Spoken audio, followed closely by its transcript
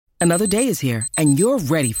Another day is here, and you're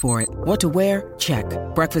ready for it. What to wear? Check.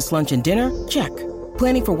 Breakfast, lunch, and dinner? Check.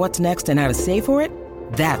 Planning for what's next and how to save for it?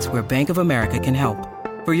 That's where Bank of America can help.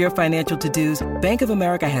 For your financial to-dos, Bank of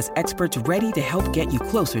America has experts ready to help get you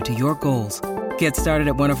closer to your goals. Get started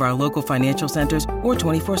at one of our local financial centers or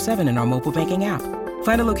 24/7 in our mobile banking app.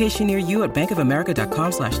 Find a location near you at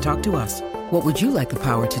bankofamerica.com/talktous. What would you like the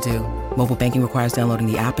power to do? Mobile banking requires downloading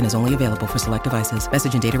the app and is only available for select devices.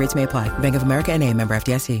 Message and data rates may apply. Bank of America N.A., member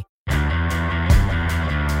FDIC.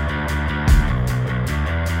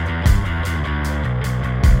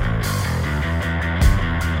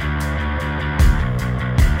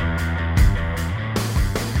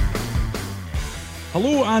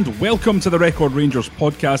 Hello and welcome to the Record Rangers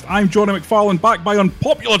podcast. I'm Johnny McFarlane, back by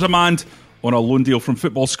unpopular demand on a loan deal from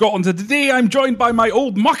Football Scotland. And today I'm joined by my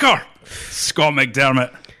old mucker, Scott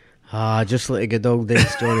McDermott. Just like a good old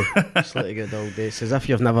days, Johnny. Just like a good old days. As if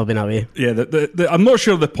you've never been away. Yeah, I'm not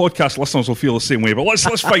sure the podcast listeners will feel the same way, but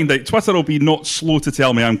let's find out. Twitter will be not slow to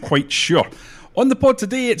tell me, I'm quite sure. On the pod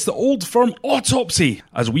today, it's the Old Firm autopsy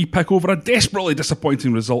as we pick over a desperately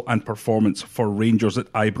disappointing result and performance for Rangers at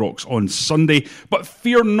Ibrox on Sunday. But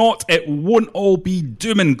fear not, it won't all be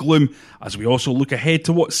doom and gloom as we also look ahead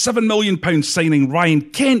to what £7 million signing Ryan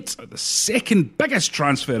Kent, the second biggest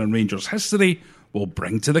transfer in Rangers history, will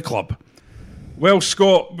bring to the club. Well,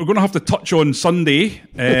 Scott, we're going to have to touch on Sunday.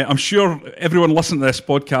 I'm sure everyone listening to this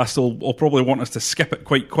podcast will probably want us to skip it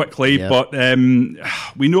quite quickly, yeah. But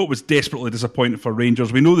we know it was desperately disappointing for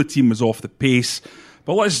Rangers. We know the team was off the pace,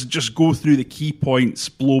 but let's just go through the key points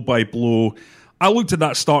blow by blow. I looked at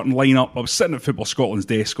that starting lineup. I was sitting at Football Scotland's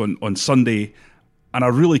desk on Sunday, and I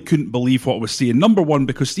really couldn't believe what I was seeing. Number one,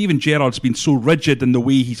 because Steven Gerrard's been so rigid in the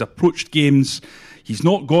way he's approached games. He's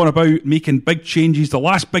not gone about making big changes. The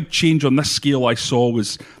last big change on this scale I saw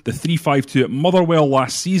was the 3-5-2 at Motherwell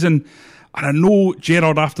last season. And I know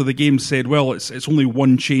Gerrard after the game said, well, it's only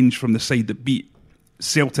one change from the side that beat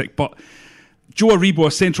Celtic. But Joe Aribo,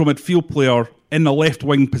 a central midfield player in the left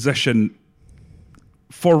wing position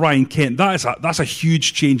for Ryan Kent, that's a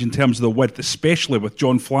huge change in terms of the width, especially with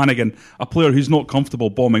John Flanagan, a player who's not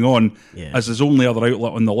comfortable bombing on as his only other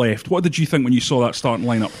outlet on the left. What did you think when you saw that starting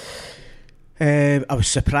lineup? I was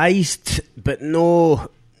surprised, but no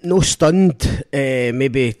stunned,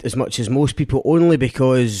 maybe as much as most people, only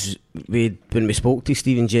because when we spoke to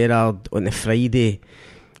Steven Gerrard on the Friday,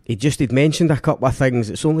 he'd mentioned a couple of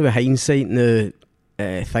things. It's only with hindsight now,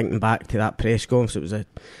 thinking back to that press conference. It was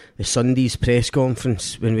the Sunday's press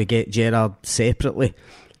conference when we get Gerrard separately.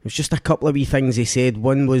 It was just a couple of wee things he said.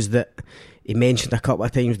 One was that he mentioned a couple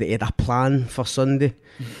of times that he had a plan for Sunday,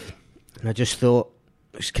 and I just thought,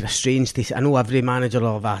 it was kind of strange to see. I know every manager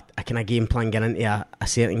will have a kind of game plan going into a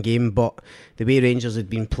certain game, but the way Rangers had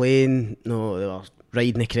been playing, they were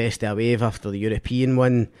riding the crest of a wave after the European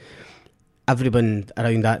one. Everyone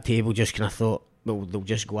around that table just kind of thought, well, they'll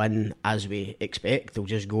just go in as we expect. They'll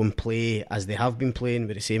just go and play as they have been playing,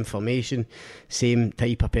 with the same formation, same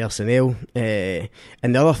type of personnel. And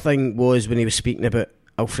the other thing was, when he was speaking about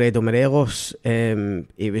Alfredo Morelos,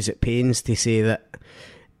 he was at pains to say that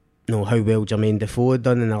how well Jermaine Defoe had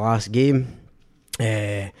done in the last game.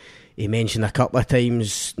 He mentioned a couple of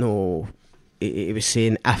times, he was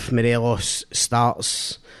saying if Morelos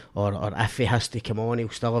starts or if he has to come on, he'll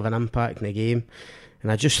still have an impact in the game.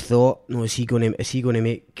 And I just thought, is he going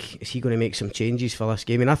to make some changes for this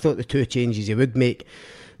game? And I thought the two changes he would make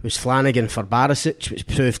was Flanagan for Barisic, which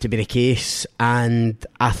proved to be the case, and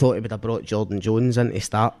I thought he would have brought Jordan Jones in to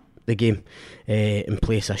start the game in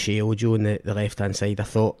place of Shea Ojo on the left hand side. I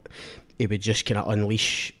thought he would just kind of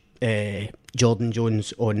unleash Jordan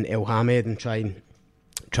Jones on El Hamed and try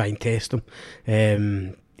and test him.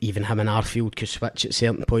 Even him and Arfield could switch at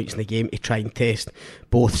certain points in the game to try and test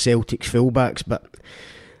both Celtic's fullbacks. But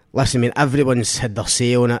listen, everyone's had their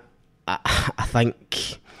say on it. I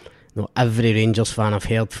think every Rangers fan I've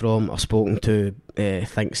heard from or spoken to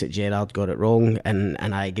thinks that Gerrard got it wrong, and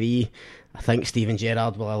I agree. I think Steven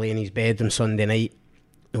Gerrard will lay in his bed on Sunday night,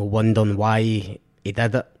 wondering why he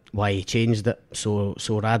did it, why he changed it so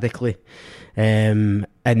radically. And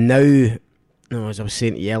now, as I was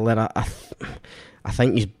saying to you earlier, I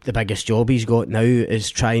think the biggest job he's got now is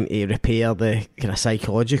trying to repair the kind of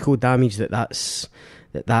psychological damage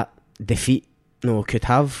that defeat could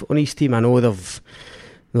have on his team. I know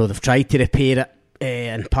they've tried to repair it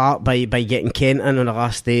in part by getting Kent in on the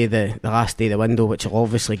last day of the window, which will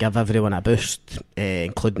obviously give everyone a boost,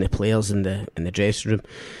 including the players in the dressing room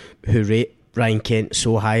who rate Ryan Kent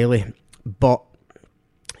so highly. But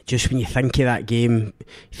just when you think of that game,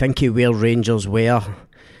 you think of where Rangers were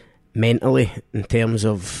mentally in terms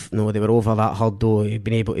of they were over that hurdle,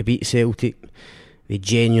 been able to beat Celtic. they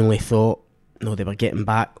genuinely thought, they were getting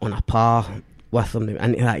back on a par with them. They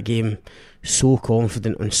went into that game so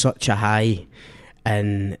confident, on such a high,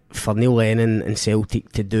 and for Neil Lennon and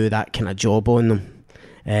Celtic to do that kind of job on them,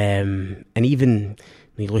 and even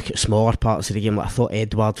when you look at smaller parts of the game, like I thought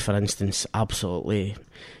Edward, for instance, absolutely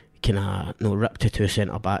kind of ripped the two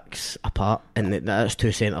centre backs apart, and that's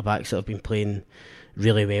two centre backs that have been playing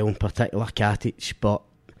really well, in particular Katic, but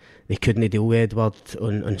they couldn't deal with Edward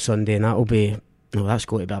on Sunday, and that's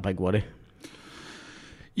going to be a big worry.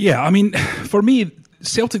 Yeah, I mean, for me,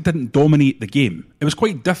 Celtic didn't dominate the game. It was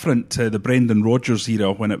quite different to the Brendan Rodgers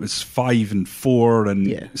era when it was 5-4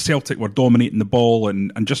 and Celtic were dominating the ball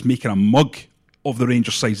and just making a mug of the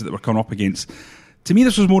Rangers sides that they were coming up against. To me,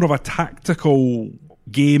 this was more of a tactical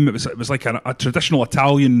game. It was like a traditional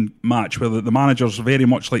Italian match where the managers were very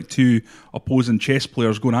much like two opposing chess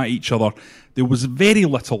players going at each other. There was very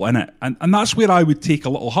little in it. And that's where I would take a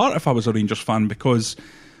little heart if I was a Rangers fan, because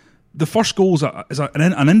the first goal is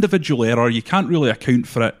an individual error. You can't really account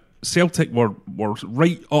for it. Celtic were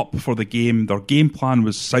right up for the game. Their game plan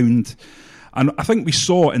was sound. And I think we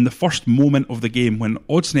saw in the first moment of the game when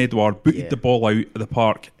Odsonne Edouard booted the ball out of the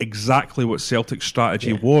park exactly what Celtic's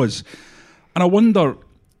strategy was. And I wonder,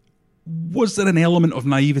 was there an element of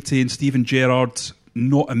naivety in Steven Gerrard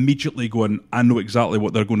not immediately going, I know exactly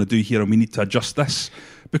what they're going to do here and we need to adjust this?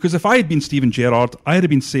 Because if I had been Steven Gerrard, I would have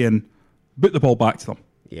been saying, boot the ball back to them.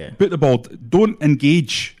 Yeah. Boot the ball. Don't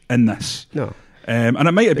engage in this. No. And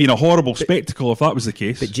it might have been a horrible spectacle if that was the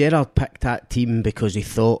case. But Gerrard picked that team because he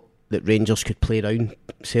thought that Rangers could play around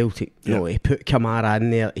Celtic. He put Kamara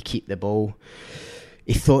in there to keep the ball.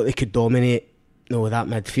 He thought they could dominate that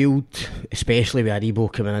midfield, especially with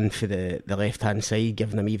Aribo coming in for the left-hand side,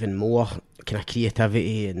 giving them even more kind of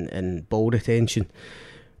creativity and ball retention.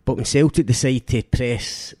 But when Celtic decided to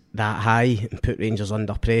press that high and put Rangers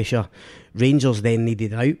under pressure, Rangers then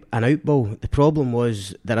needed an out ball. The problem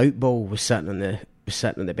was their out ball was sitting on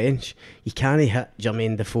the bench. You can't hit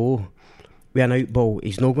Jermaine Defoe with an out ball.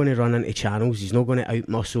 He's not going to run into channels. He's not going to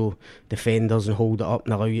out-muscle defenders and hold it up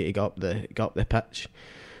and allow you to get up the pitch.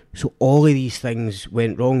 So all of these things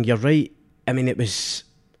went wrong. You're right. I mean, it was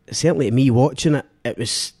certainly to me watching it, it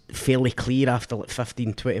was fairly clear after like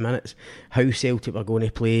 15-20 minutes how Celtic were going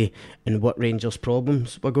to play and what Rangers'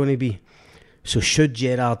 problems were going to be. So should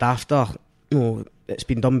Gerrard, after it's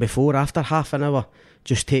been done before, after half an hour,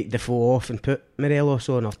 just take Defoe off and put Morelos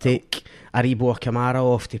on, or take Aribo or Kamara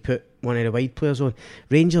off to put one of the wide players on?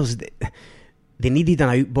 Rangers, they needed an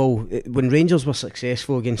out ball. When Rangers were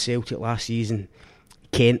successful against Celtic last season,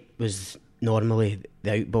 Kent was normally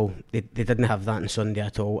the out ball. They didn't have that on Sunday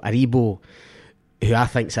at all. Aribo, who I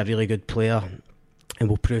think is a really good player and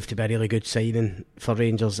will prove to be a really good signing for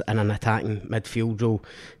Rangers in an attacking midfield role,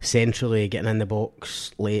 centrally getting in the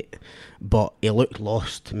box late, but he looked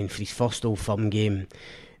lost. I mean, for his first Old Firm game,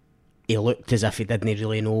 he looked as if he didn't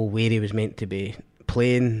really know where he was meant to be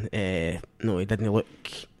playing. He didn't look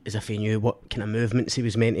as if he knew what kind of movements he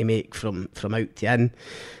was meant to make from out to in.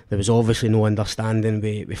 There was obviously no understanding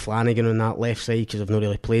with Flanagan on that left side because they've not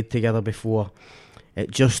really played together before. It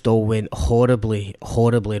just all went horribly,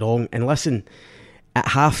 horribly wrong. And listen, at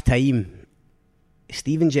half time,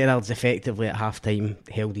 Steven Gerrard's effectively at half time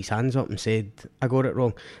held his hands up and said, I got it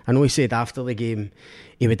wrong. I know he said after the game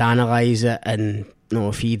he would analyse it, and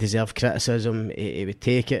if he deserved criticism, he would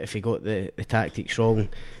take it if he got the tactics wrong.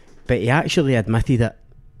 But he actually admitted it.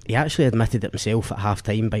 He actually admitted it himself at half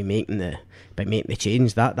time by making the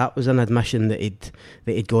change. That was an admission that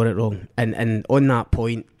he'd got it wrong. And on that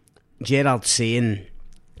point, Gerrard saying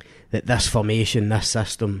that this formation, this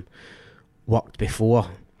system worked before,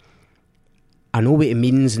 I know what it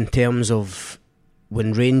means in terms of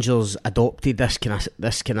when Rangers adopted this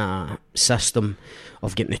kind of system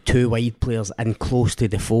of getting the two wide players in close to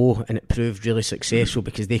Defoe, and it proved really successful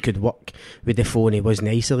because they could work with Defoe and he wasn't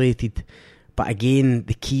isolated. But again,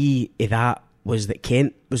 the key to that was that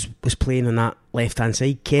Kent was playing on that left-hand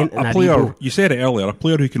side. Kent and a player, Aribo, you said it earlier, a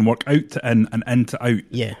player who can work out to in and in to out.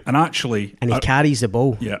 Yeah. And he carries the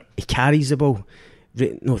ball. Yeah. He carries the ball.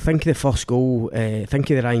 No, think of the first goal, think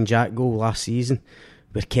of the Ryan Jack goal last season,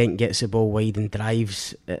 where Kent gets the ball wide and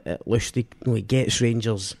drives at Lustig. He gets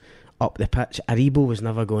Rangers up the pitch. Aribo was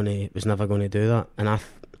never going to do that. And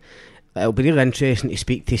it'll be really interesting to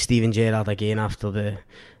speak to Steven Gerrard again after the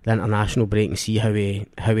international break and see how he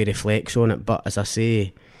reflects on it. But as I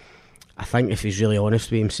say, I think if he's really honest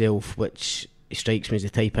with himself, which he strikes me as the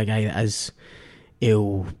type of guy that is,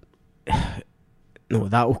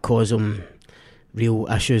 that'll cause him real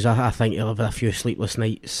issues. I think he'll have a few sleepless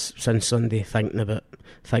nights since Sunday thinking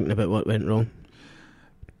about what went wrong.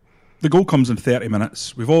 The goal comes in 30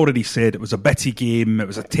 minutes. We've already said it was a bitty game, it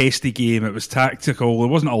was a testy game, it was tactical, there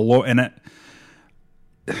wasn't a lot in it.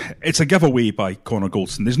 It's a giveaway by Connor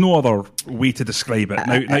Goldson. There's no other way to describe it.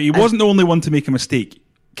 Now he wasn't the only one to make a mistake.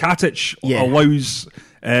 Katic allows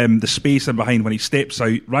the space in behind when he steps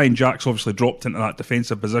out. Ryan Jack's obviously dropped into that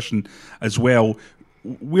defensive position as well.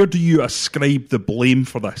 Where do you ascribe the blame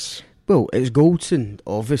for this? Well, it's Goldson,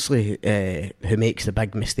 obviously, who makes the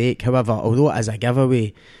big mistake. However, although it is a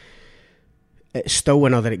giveaway, it's still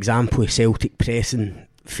another example of Celtic pressing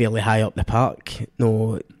fairly high up the park.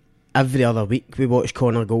 Every other week we watch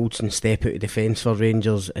Connor Goldson step out of defence for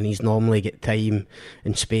Rangers, and he's normally get time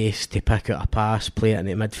and space to pick out a pass, play it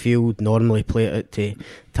into midfield, normally play it out to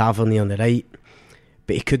Tavernier on the right.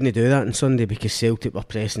 But he couldn't do that on Sunday because Celtic were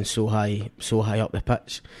pressing so high up the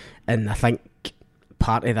pitch, and I think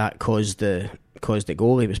part of that caused the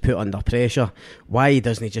goal. He was put under pressure. Why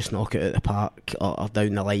doesn't he just knock it out the park or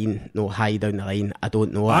down the line? High down the line. I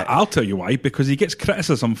don't know. I'll tell you why. Because he gets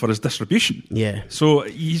criticism for his distribution. Yeah. So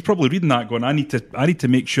he's probably reading that, going, "I need to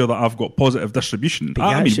make sure that I've got positive distribution."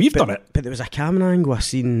 We've done it. But there was a camera angle I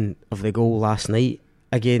seen of the goal last night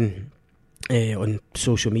again. On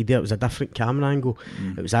social media, it was a different camera angle.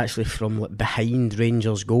 It was actually from behind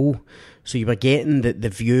Rangers' goal, so you were getting the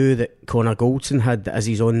view that Connor Goldson had as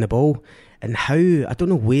he's on the ball, and how, I don't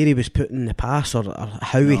know where he was putting the pass or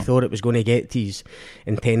how he thought it was going to get to his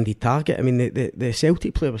intended target. I mean, the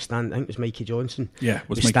Celtic player was standing, I think it was Mikey Johnson,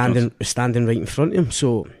 was standing right in front of him.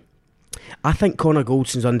 So I think Connor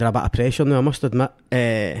Goldson's under a bit of pressure now, I must admit.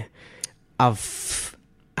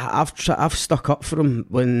 I've stuck up for him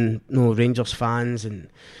when Rangers fans and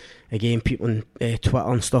again people on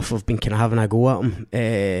Twitter and stuff have been kind of having a go at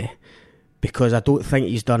him, because I don't think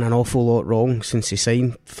he's done an awful lot wrong since he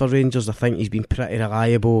signed for Rangers. I think he's been pretty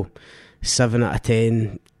reliable, 7 out of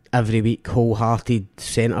 10 every week, wholehearted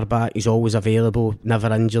centre back. He's always available,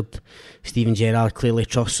 never injured. Steven Gerrard clearly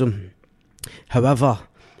trusts him. However,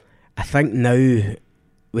 I think now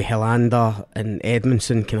with Helander and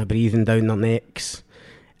Edmondson kind of breathing down their necks,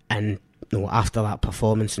 and after that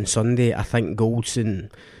performance on Sunday, I think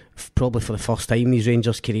Goldson, probably for the first time in his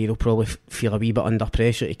Rangers career, will probably feel a wee bit under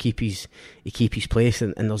pressure to keep his place,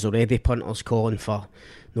 and there's already punters calling for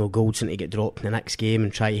Goldson to get dropped in the next game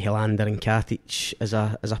and try Helander and Katic as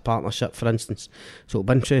a partnership, for instance. So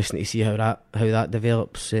it'll be interesting to see how that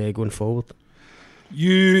develops going forward.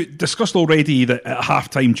 You discussed already that at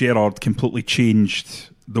half-time Gerrard completely changed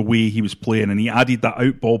the way he was playing, and he added that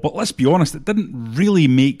out ball, but let's be honest, it didn't really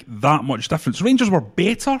make that much difference. Rangers were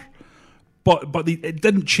better, but it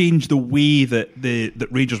didn't change the way that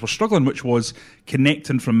Rangers were struggling, which was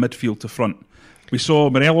connecting from midfield to front. We saw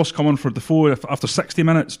Morelos come on for Defoe after 60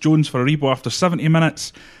 minutes, Jones for Aribo after 70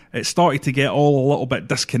 minutes. It started to get all a little bit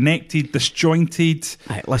disconnected, disjointed.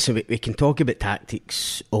 Listen, we can talk about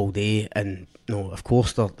tactics all day, and of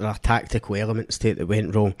course there are tactical elements to it that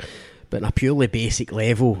went wrong. But on a purely basic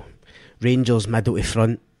level, Rangers middle to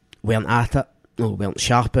front weren't at it, weren't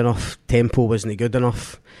sharp enough, tempo wasn't good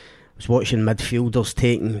enough. I was watching midfielders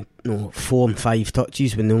taking 4 and 5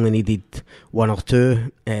 touches when they only needed 1 or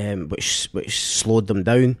 2, which slowed them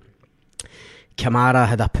down. Kamara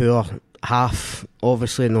had a poor half,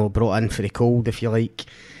 obviously, brought in for the cold, if you like.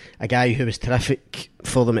 A guy who was terrific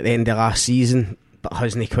for them at the end of last season, but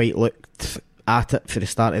hasn't quite looked at it for the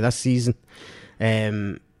start of this season.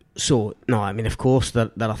 So, of course,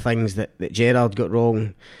 there are things that Gerrard got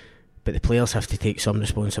wrong, but the players have to take some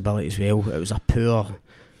responsibility as well. It was a poor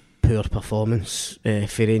performance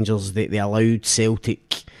for Rangers. They allowed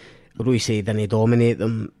Celtic, although you say didn't dominate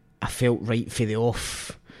them, I felt right for the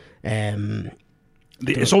off.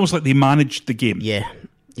 It's almost like they managed the game. Yeah,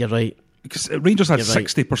 you're right. Because Rangers had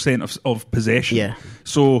 60% of possession. Yeah.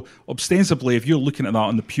 So, ostensibly, if you're looking at that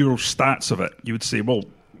on the pure stats of it, you would say, well,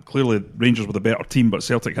 clearly Rangers were the better team, but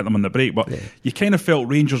Celtic hit them on the break. But you kind of felt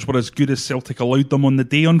Rangers were as good as Celtic allowed them on the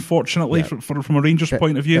day, unfortunately, from a Rangers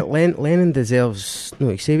point of view. But Lennon deserves,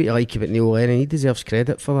 you say what you like about Neil Lennon, he deserves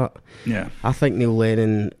credit for that. Yeah. I think Neil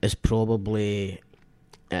Lennon is probably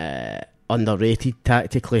underrated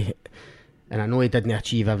tactically, and I know he didn't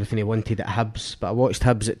achieve everything he wanted at Hibs, but I watched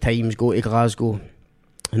Hibs at times go to Glasgow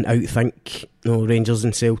and outthink Rangers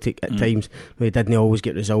and Celtic at times. He didn't always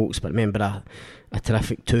get results, but remember a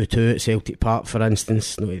terrific 2-2 at Celtic Park, for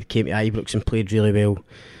instance. He came to Ibrox and played really well.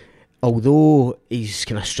 Although his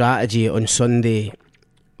kind of strategy on Sunday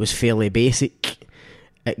was fairly basic,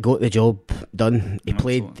 it got the job done. He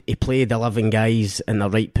played 11 guys in the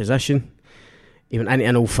right position. He went into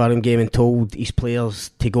an Old Firm game and told his players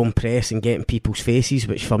to go and press and get in people's faces,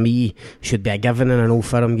 which for me should be a given in an Old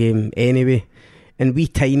Firm game anyway. And wee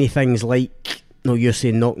tiny things like no, you're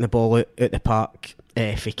saying knocking the ball out the park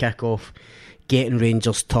for kick-off, getting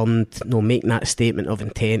Rangers turned, no, making that statement of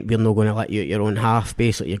intent, we're not going to let you at your own half,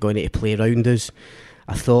 basically you're going to play around us.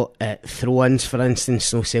 I thought at throw-ins, for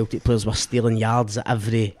instance, no, Celtic players were stealing yards at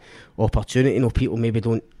every opportunity. No, people maybe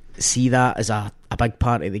don't see that as a big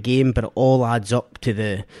part of the game, but it all added up to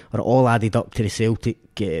the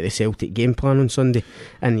Celtic game plan on Sunday,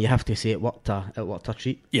 and you have to say it worked a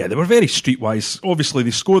treat. Yeah, they were very streetwise. Obviously,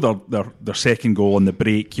 they scored their second goal on the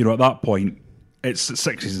break. You know, at that point, it's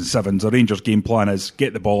 6s and 7s. The Rangers' game plan is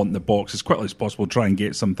get the ball into the box as quickly as possible, try and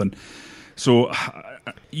get something. So,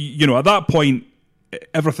 you know, at that point,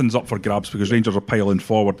 everything's up for grabs because Rangers are piling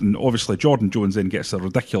forward, and obviously Jordan Jones then gets a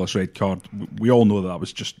ridiculous red card. We all know that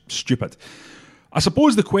was just stupid. I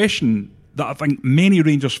suppose the question that I think many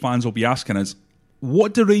Rangers fans will be asking is,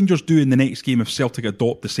 what do Rangers do in the next game if Celtic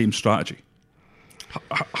adopt the same strategy?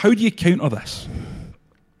 How do you counter this?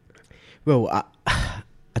 Well,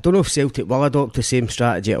 I don't know if Celtic will adopt the same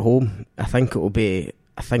strategy at home. I think it'll be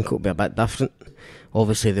a bit different.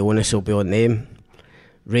 Obviously, the onus will be on them.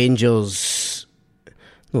 Rangers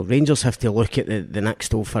have to look at the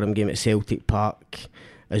next Old Firm game at Celtic Park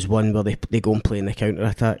as one where they go and play in the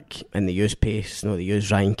counter-attack and they use pace. They use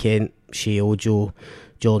Ryan Kent, Shea Ojo,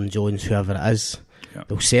 Jordan Jones, whoever it is. Yep.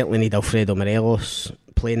 They'll certainly need Alfredo Morelos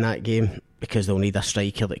playing that game because they'll need a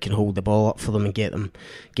striker that can hold the ball up for them and get them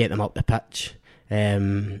up the pitch.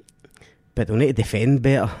 But they'll need to defend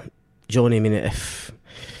better, Johnny. I mean, if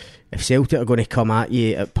Celtic are going to come at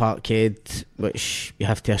you at Parkhead, which you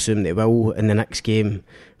have to assume they will in the next game,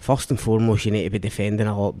 first and foremost you need to be defending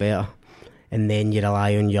a lot better, and then you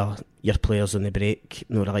rely on your players on the break,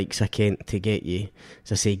 the likes of Kent, to get you,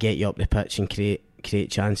 as I say, get you up the pitch and create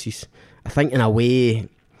chances. I think in a way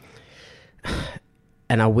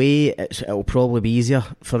it'll probably be easier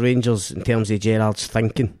for Rangers in terms of Gerrard's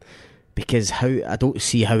thinking, because I don't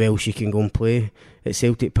see how else you can go and play at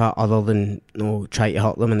Celtic Park other than try to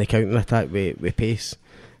hurt them in the counter attack with pace.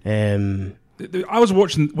 When I was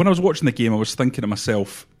watching the game, I was thinking to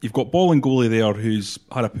myself, you've got Ball and goalie there who's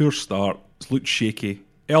had a poor start, it's looked shaky.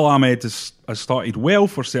 El Ahmed has started well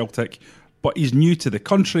for Celtic, but he's new to the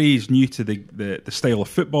country, he's new to the style of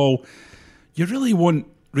football. You really want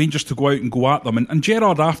Rangers to go out and go at them, and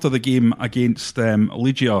Gerrard after the game against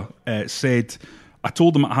Legia said, I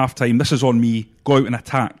told them at half-time, this is on me, go out and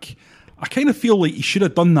attack. I kind of feel like he should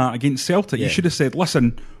have done that against Celtic. Yeah. He should have said,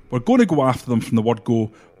 listen, we're going to go after them from the word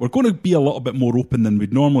go. We're going to be a little bit more open than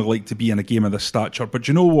we'd normally like to be in a game of this stature. But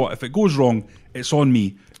you know what? If it goes wrong, it's on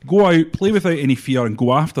me. Go out, play without any fear and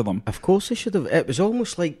go after them. Of course he should have. It was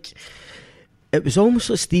almost like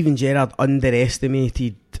Steven Gerrard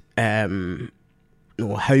underestimated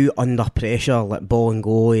how under pressure like Ball and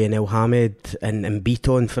goalie and El Hamed and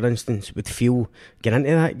Beaton, for instance, would feel getting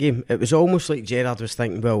into that game. It was almost like Gerrard was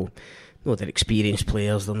thinking, well, they're experienced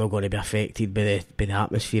players, they're not going to be affected by the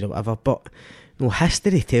atmosphere or whatever. But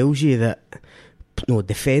history tells you that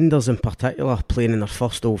defenders in particular playing in their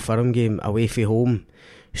first Old Firm game away from home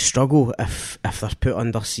struggle if they're put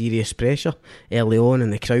under serious pressure early on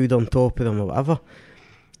and the crowd on top of them or whatever.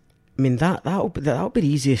 I mean, that'll be the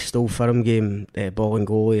easiest Old Firm game Ball and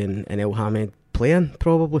goalie and El Hamed playing,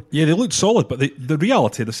 probably. Yeah, they looked solid, but the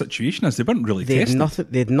reality of the situation is they weren't really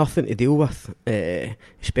tested. They had nothing to deal with,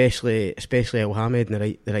 especially El Hamed on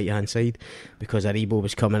the right hand side, because Aribo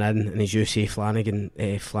was coming in, and as you say, Flanagan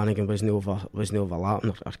wasn't overlapping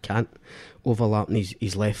or can't overlap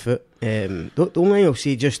his left foot. The only thing I'll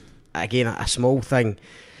say, just again a small thing.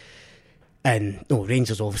 And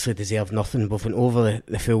Rangers obviously deserve nothing. We've went over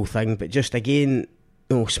the full thing, but just again,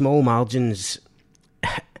 small margins.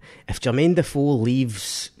 If Jermaine Defoe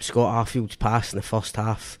leaves Scott Arfield's pass in the first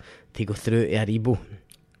half to go through to Aribo,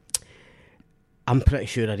 I'm pretty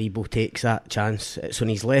sure Aribo takes that chance. It's on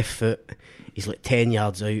his left foot. He's like 10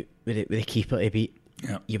 yards out with the keeper to beat.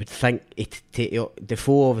 Yeah. You would think he'd take it.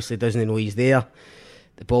 Defoe obviously doesn't know he's there.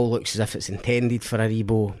 The ball looks as if it's intended for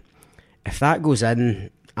Aribo. If that goes in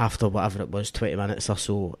after whatever it was, 20 minutes or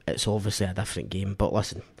so, it's obviously a different game. But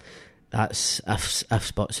listen, that's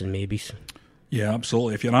ifs, buts and maybes. Yeah,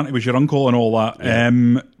 absolutely. If your auntie was your uncle and all that.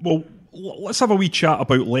 Yeah. Well, let's have a wee chat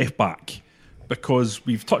about left back, because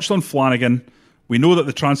we've touched on Flanagan. We know that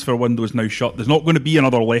the transfer window is now shut. There's not going to be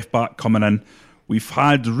another left back coming in. We've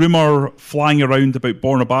had rumour flying around about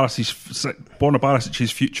Borna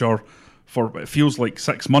Baricic's future for, it feels like,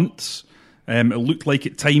 6 months. It looked like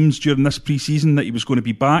at times during this pre-season that he was going to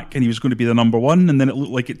be back and he was going to be the number one, and then it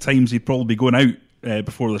looked like at times he'd probably be going out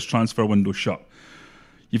before this transfer window shut.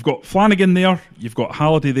 You've got Flanagan there, you've got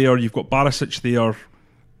Halliday there, you've got Barisic there.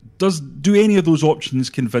 Do any of those options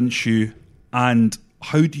convince you? And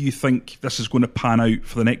how do you think this is going to pan out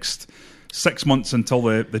for the next 6 months until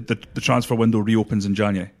the transfer window reopens in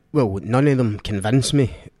January? Well, none of them convince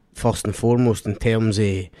me, first and foremost, in terms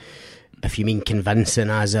of, if you mean convincing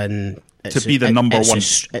as in... To be the number one.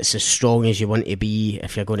 It's as strong as you want to be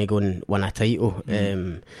if you're going to go and win a title.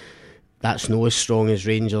 That's not as strong as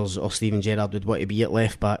Rangers or Steven Gerrard would want to be at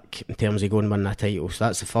left back in terms of going and winning a title. So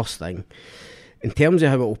that's the first thing. In terms of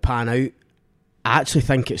how it will pan out, I actually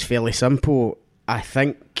think it's fairly simple. I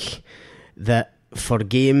think that for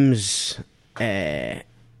games against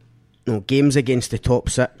the top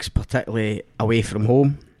six, particularly away from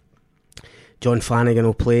home, John Flanagan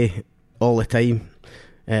will play all the time.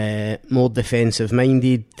 More defensive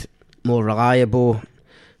minded, more reliable,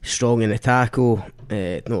 strong in the tackle,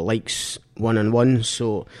 likes one-on-one.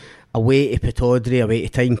 So away to Pittodrie, away to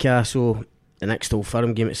Tynecastle, the next Old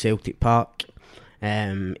Firm game at Celtic Park,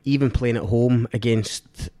 even playing at home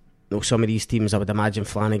against some of these teams, I would imagine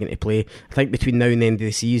Flanagan to play. I think between now and the end of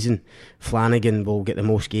the season, Flanagan will get the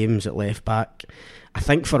most games at left back. I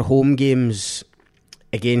think for home games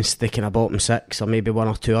against the kind of bottom six, or maybe one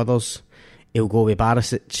or two others, he'll go with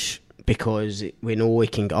Barisic, because we know he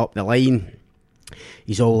can get up the line.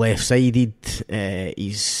 He's all left-sided.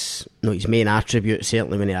 His main attribute,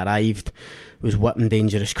 certainly when he arrived, was whipping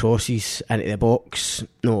dangerous crosses into the box.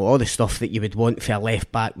 All the stuff that you would want for a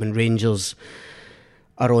left-back when Rangers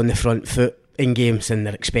are on the front foot in games and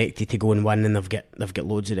they're expected to go and win, and they've got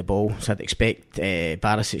loads of the ball. So I'd expect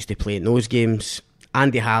Barisic to play in those games.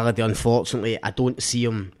 Andy Halliday, unfortunately, I don't see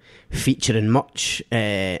him featuring much.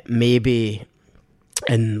 Maybe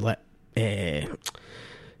in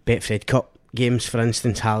Betfred Cup games, for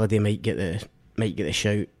instance, Halliday might get the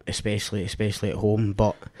shout, especially at home.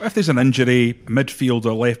 But if there's an injury, midfield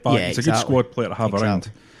or left back, it's a good squad player to have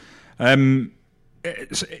around.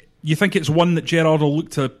 You think it's one that Gerrard will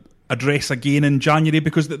look to address again in January?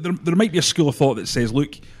 Because there might be a school of thought that says,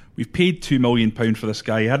 look, we've paid £2 million for this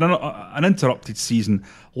guy. He had an interrupted season.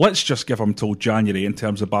 Let's just give him till January in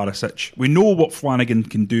terms of Barisic. We know what Flanagan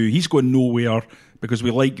can do. He's going nowhere because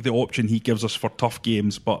we like the option he gives us for tough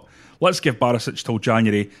games. But let's give Barisic till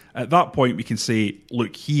January. At that point, we can say,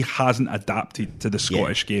 look, he hasn't adapted to the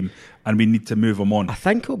Scottish game and we need to move him on. I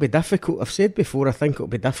think it'll be difficult. I've said before, I think it'll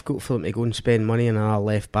be difficult for them to go and spend money on another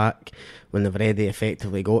left back when they've already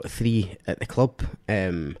effectively got three at the club.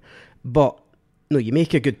 But no, you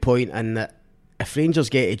make a good point in that if Rangers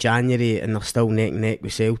get to January and they're still neck and neck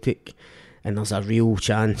with Celtic, and there's a real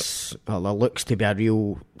chance, or there looks to be a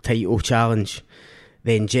real title challenge,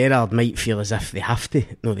 then Gerrard might feel as if they have to.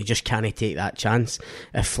 No, they just can't take that chance.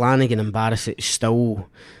 If Flanagan and Barisic still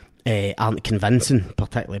aren't convincing,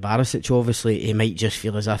 particularly Barisic, obviously, he might just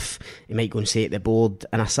feel as if he might go and say at the board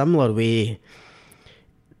in a similar way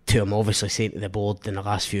to him obviously saying to the board in the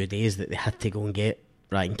last few days that they had to go and get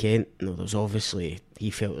Ryan Kent. There's obviously, he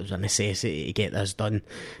felt it was a necessity to get this done,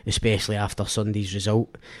 especially after Sunday's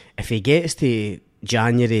result. If he gets to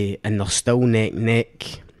January and they're still neck and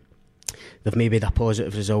neck, they've maybe had a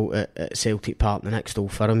positive result at Celtic Park, the next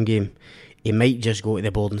Old Firm game, he might just go to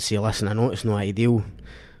the board and say, listen, I know it's not ideal,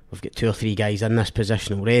 we've got 2 or 3 guys in this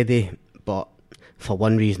position already, but for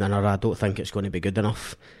one reason or another I don't think it's going to be good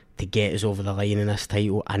enough to get us over the line in this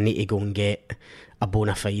title. I need to go and get a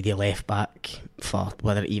bona fide left back, for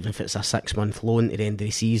whether even if it's a 6-month loan to the end of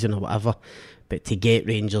the season or whatever, but to get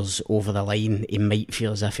Rangers over the line he might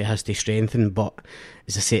feel as if he has to strengthen. But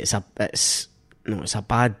as I say, it's a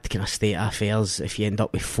bad kind of state of affairs if you end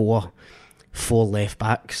up with four left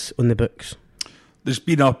backs on the books. There's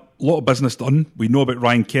been a lot of business done. We know about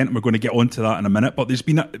Ryan Kent, and we're going to get onto that in a minute, but there's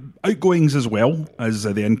been outgoings as well as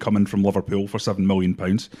the incoming from Liverpool for £7 million.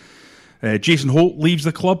 Jason Holt leaves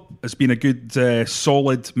the club. Has been a good,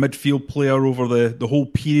 solid midfield player over the whole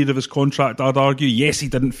period of his contract, I'd argue. Yes, he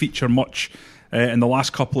didn't feature much in the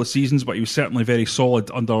last couple of seasons, but he was certainly very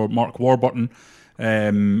solid under Mark Warburton.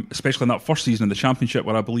 Especially in that first season of the Championship,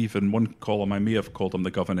 where I believe in one column I may have called him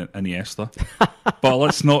the Governor Iniesta. But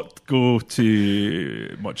let's not go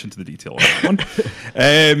too much into the detail of that one.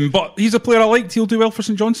 But he's a player I liked. He'll do well for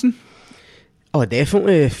St Johnstone. Oh,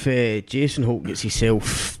 definitely. If Jason Holt gets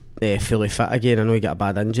himself fully fit again, I know he got a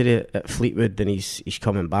bad injury at Fleetwood and he's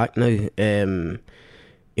coming back now.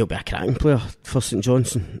 He'll be a cracking player for St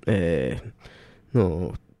Johnstone.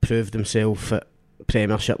 Proved himself at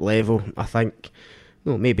Premiership level, I think.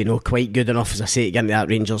 Maybe not quite good enough, as I say, to get into that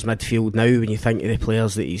Rangers midfield now when you think of the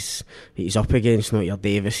players that he's up against, not your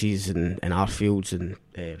Davises and Arfields and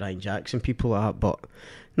Ryan Jackson, people like that. But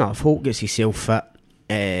no, if Holt gets himself fit,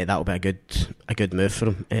 that'll be a good move for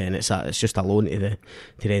him, and it's just a loan to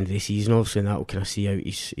the end of the season, obviously, and that'll kind of see out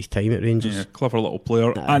his time at Rangers. Yeah, clever little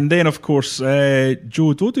player. And then, of course,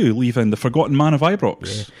 Joe Dodu leaving, the forgotten man of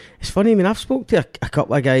Ibrox. Yeah. It's funny. I mean, I've spoke to a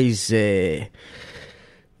couple of guys, within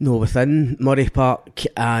Murray Park,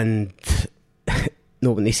 and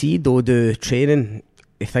when they see Dodu training,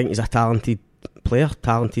 they think he's a talented player,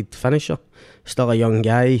 talented finisher. Still a young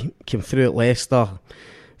guy, came through at Leicester,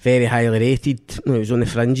 very highly rated. He was on the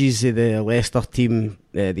fringes of the Leicester team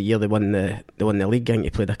the year they won the league. I think he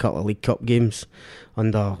played a couple of League Cup games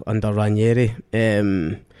under Ranieri.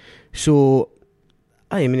 So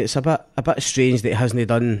I mean, it's a bit strange that he hasn't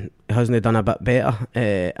done a bit better.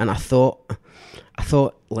 And I thought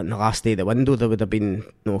like in the last day of the window there would have been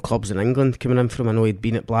clubs in England coming in from. I know he'd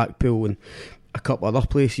been at Blackpool and a couple of other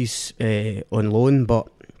places on loan, but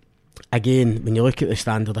again, when you look at the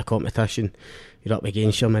standard of competition, you're up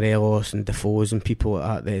against your Morelos and Defoes and people like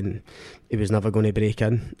that, then he was never going to break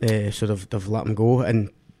in. So they've let him go. And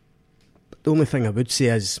the only thing I would say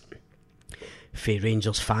is, from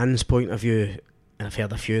Rangers fans' point of view, and I've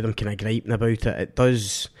heard a few of them kind of griping about it, it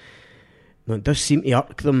does seem to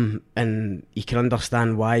irk them, and you can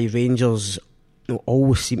understand why Rangers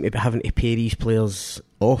always seem to be having to pay these players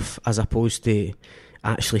off as opposed to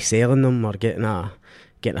actually selling them or getting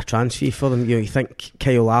a transfer for them. You think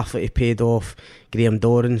Kyle Lafferty paid off, Graham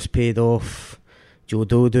Dorrans paid off, Joe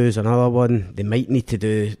Dodu's another one. They might need to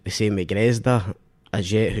do the same with Grezda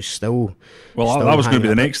as yet, who's still. Well, that was going to be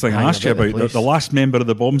the next thing I asked you about. The last member of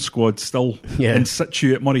the bomb squad still in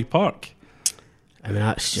situ at Murray Park. I mean,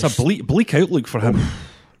 it's a bleak outlook for him.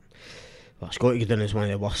 Well, Scotty Goodin is one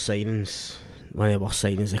of the worst signings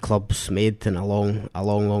the club's made in a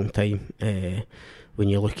long time. When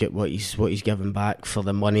you look at what he's given back for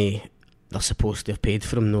the money they're supposed to have paid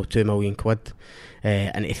for him, £2 million.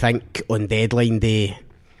 And I think on deadline day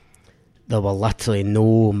there were literally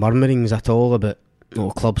no murmurings at all about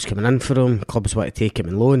clubs coming in for him, clubs want to take him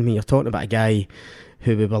on loan. I mean, you're talking about a guy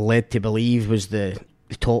who we were led to believe was the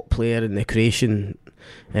top player in the Croatian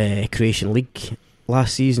league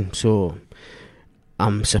last season. So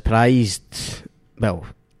I'm surprised. Well,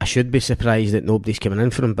 I should be surprised that nobody's coming in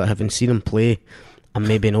for him, but having seen him play, I'm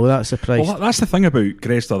maybe not that surprised. Well, that's the thing about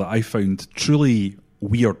Grezda that I found truly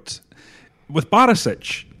weird. With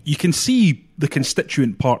Barisic, you can see the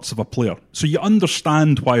constituent parts of a player, so you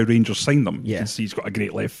understand why Rangers signed them. You can see he's got a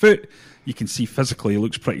great left foot. You can see physically he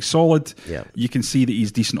looks pretty solid. You can see that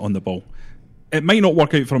he's decent on the ball. It might not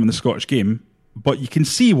work out for him in the Scottish game, but you can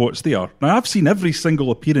see what's there. Now, I've seen every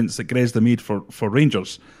single appearance that Grezda made for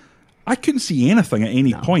Rangers. I couldn't see anything at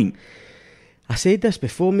any point. I said this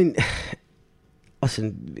before. I mean,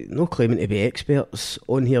 listen, no claiming to be experts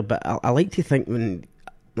on here, but I like to think when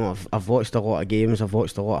I've watched a lot of games, I've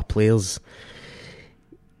watched a lot of players.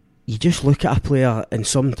 You just look at a player and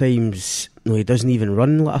sometimes he doesn't even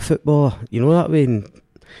run like a footballer. You know that way. And,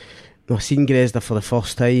 I seen Grezda for the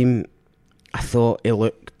first time. I thought he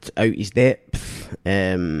looked out his depth.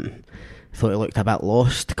 I thought he looked a bit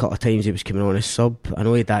lost. A couple of times he was coming on as sub. I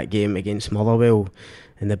know he had that game against Motherwell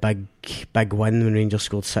in the big win when Rangers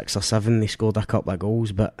scored 6 or 7. They scored a couple of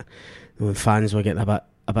goals, but when fans were getting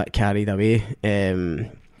a bit carried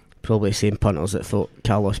away. Probably the same punters that thought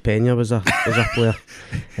Carlos Peña was a player,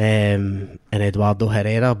 and Eduardo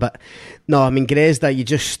Herrera. But no, I mean, Grezda, you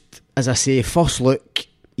just, as I say, first look,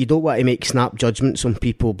 you don't want to make snap judgments on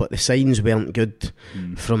people, but the signs weren't good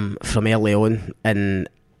from early on, and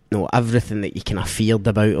everything that you kind of feared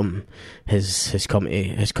about him has come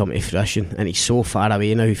to fruition, and he's so far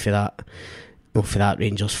away now for that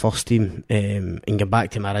Rangers first team. And going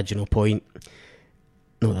back to my original point,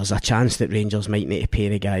 there's a chance that Rangers might need to pay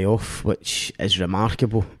the guy off, which is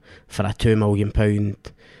remarkable for a £2 million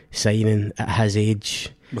signing at his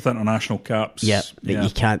age. With international caps. You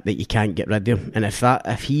can't get rid of him. And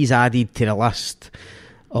if he's added to the list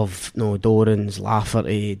of Dorrans,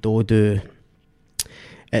 Lafferty, Dodu,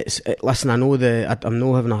 listen, I know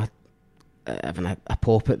I'm not having a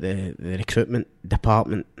pop at the recruitment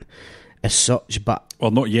department as such, but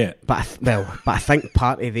not yet. But I think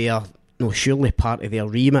part of their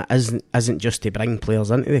remit isn't just to bring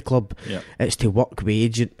players into the club. It's to work with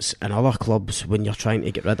agents and other clubs when you're trying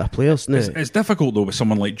to get rid of players. Now, it's difficult though with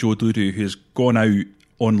someone like Joe Dodu who's gone out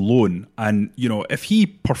on loan, and if he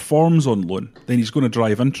performs on loan, then he's going to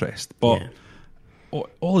drive interest. But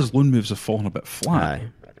all his loan moves have fallen a bit flat.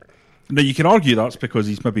 Now you can argue that's because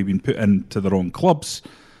he's maybe been put into the wrong clubs,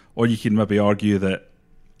 or you can maybe argue that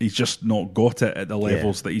he's just not got it at the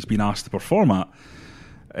levels that he's been asked to perform at.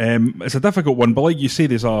 It's a difficult one, but like you say,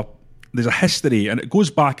 there's a there's a history, and it goes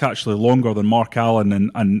back actually longer than Mark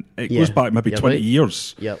Allen, and it goes back maybe 20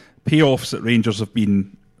 years. Yep. Payoffs at Rangers have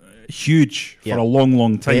been huge for a long,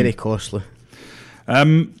 long time. Very costly.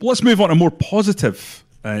 Let's move on to more positive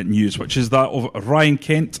news, which is that of Ryan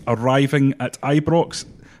Kent arriving at Ibrox.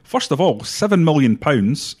 First of all, £7 million.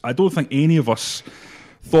 I don't think any of us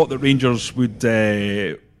thought that Rangers would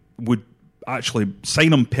actually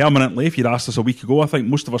sign him permanently. If you'd asked us a week ago, I think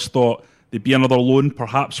most of us thought there'd be another loan,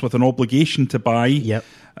 perhaps with an obligation to buy. Yep.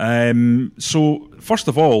 So, first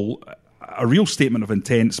of all, a real statement of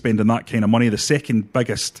intent, spending that kind of money, the second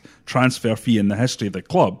biggest transfer fee in the history of the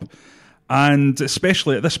club. And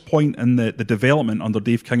especially at this point in the development under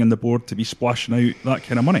Dave King and the board, to be splashing out that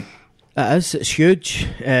kind of money. It's huge.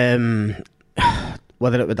 Whether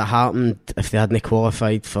it would have happened if they hadn't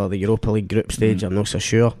qualified for the Europa League group stage, I'm not so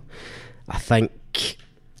sure. I think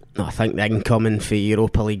the incoming for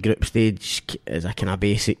Europa League group stage is a kind of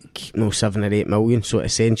basic 7 or 8 million. So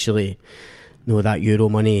essentially, that Euro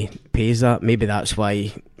money pays that. Maybe that's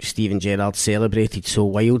why Steven Gerrard celebrated so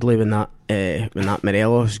wildly when that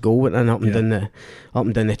Morelos goal went in up and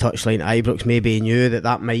down the touchline at Ibrox. Maybe he knew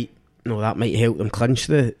that might help them clinch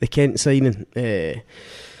the Kent signing.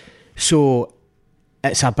 So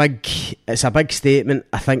it's a big statement.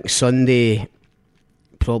 I think Sunday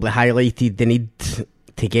probably highlighted the need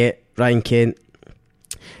to get Ryan Kent.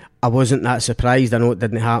 I wasn't that surprised. I know it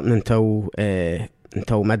didn't happen until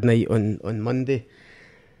midnight on Monday,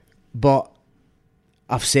 but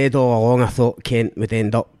I've said all along I thought Kent would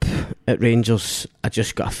end up at Rangers. I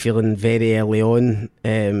just got a feeling very early on,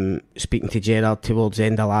 speaking to Gerrard towards the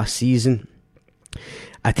end of last season.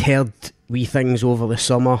 I'd heard wee things over the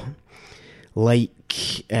summer, like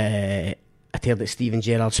I'd heard that Steven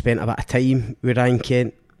Gerrard spent a bit of time with Ryan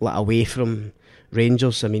Kent, away from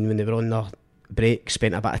Rangers. I mean, when they were on their break,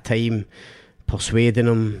 spent a bit of time persuading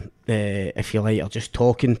him, if you like, or just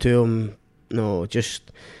talking to him.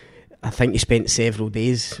 I think he spent several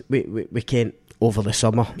days with Kent over the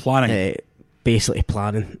summer, basically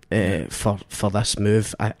planning for this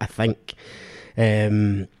move. I think,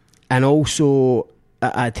 and also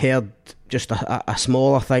I'd heard just a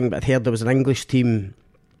smaller thing, but I'd heard there was an English team.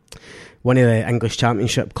 One of the English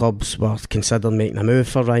Championship clubs were considering making a move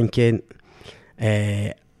for Ryan Kent,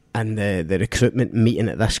 and the recruitment meeting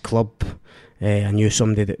at this club. I knew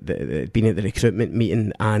somebody that had been at the recruitment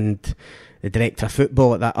meeting, and the director of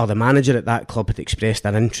football at that, or the manager at that club, had expressed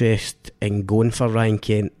an interest in going for Ryan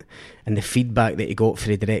Kent. And the feedback that he got for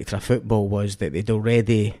the director of football was that they'd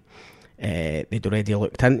already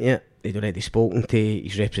looked into it, they'd already spoken to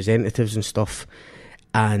his representatives and stuff,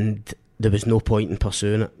 and there was no point in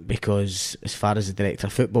pursuing it, because as far as the director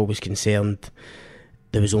of football was concerned,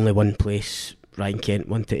 there was only one place Ryan Kent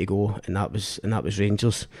wanted to go, and that was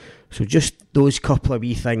Rangers. So just those couple of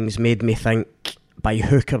wee things made me think, by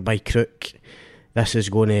hook or by crook, this is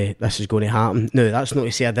going to happen. Now, that's not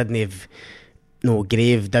to say I didn't have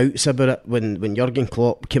grave doubts about it when Jurgen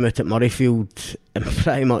Klopp came out at Murrayfield and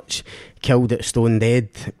pretty much killed it stone dead.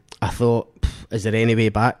 I thought, is there any way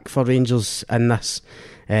back for Rangers in this?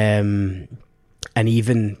 And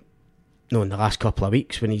even in the last couple of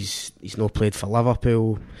weeks when he's not played for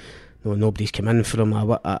Liverpool, nobody's come in for him.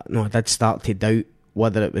 I did start to doubt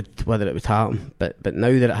whether it would happen. But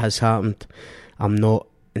now that it has happened, I'm not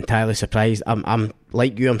entirely surprised. I'm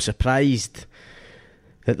like you. I'm surprised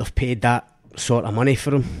that they've paid that sort of money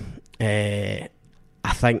for him.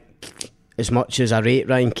 I think, as much as I rate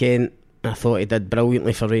Ryan Kent, I thought he did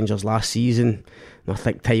brilliantly for Rangers last season, and I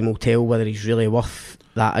think time will tell whether he's really worth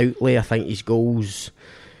that outlay. I think his goals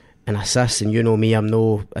and assists, and you know me, I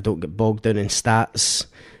don't get bogged down in stats,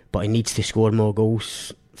 but he needs to score more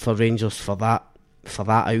goals for Rangers for that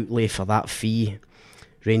outlay, for that fee.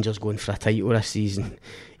 Rangers going for a title this season,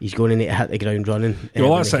 he's going to need to hit the ground running.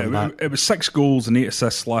 Well, that's it. It was 6 goals and 8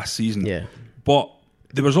 assists last season. Yeah. But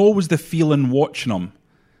there was always the feeling watching him,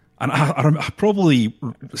 and I probably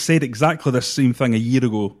said exactly this same thing a year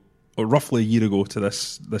ago, or roughly a year ago to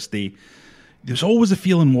this day. There was always a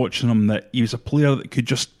feeling watching him that he was a player that he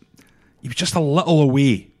was just a little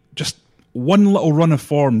away, just one little run of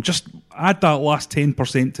form, just add that last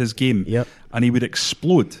 10% to his game, and he would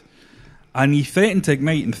explode. And he threatened to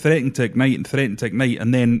ignite and threatened to ignite and threatened to ignite.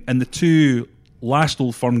 And then in the 2 last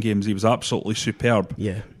Old Firm games, he was absolutely superb.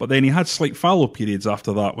 Yeah. But then he had slight fallow periods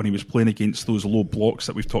after that when he was playing against those low blocks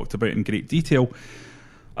that we've talked about in great detail.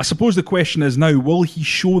 I suppose the question is now, will he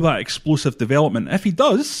show that explosive development? If he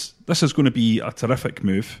does, this is going to be a terrific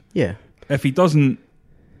move. Yeah. If he doesn't,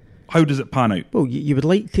 how does it pan out? Well, you would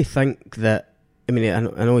like to think that, I mean, I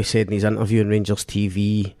know he said in his interview on Rangers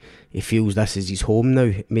TV, he feels this is his home now.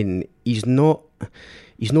 I mean, he's not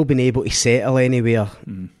he's not been able to settle anywhere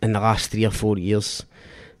in the last 3 or 4 years.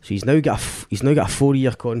 So he's now got a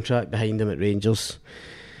 4-year contract behind him at Rangers.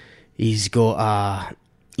 He's a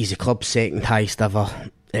club's second highest ever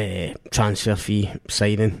transfer fee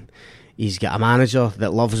signing. He's got a manager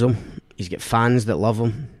that loves him. He's got fans that love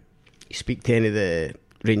him. You speak to any of the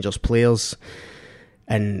Rangers players,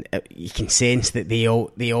 and you can sense that they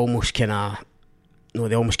almost kind of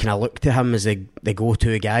look to him as the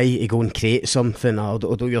go-to guy to go and create something.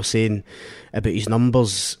 Although you're saying about his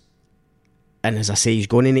numbers, and as I say, he's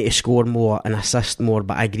going to need to score more and assist more.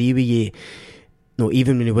 But I agree with you.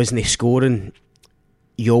 Even when he wasn't scoring,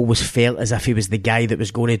 you always felt as if he was the guy that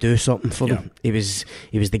was going to do something for them. He was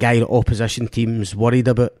the guy that opposition teams worried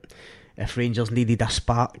about. If Rangers needed a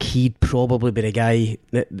spark, he'd probably be the guy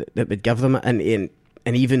that would give them it.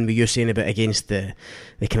 And even what you're saying about against the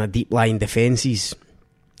kind of deep line defences,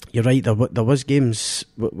 you're right, there was games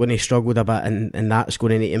when he struggled a bit, and that's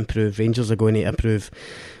going to need to improve. Rangers are going to improve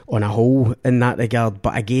on a whole in that regard.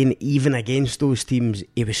 But again, even against those teams,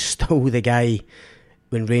 he was still the guy.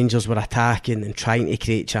 When Rangers were attacking and trying to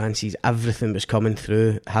create chances, everything was coming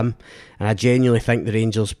through him. And I genuinely think the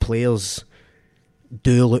Rangers players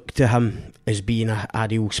do look to him as being a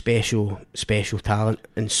real special talent,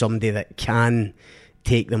 and somebody that can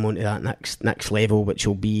take them onto that next level, which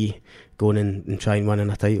will be going in and trying winning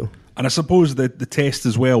a title. And I suppose the test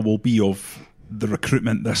as well will be of the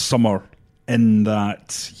recruitment this summer, in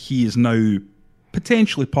that he is now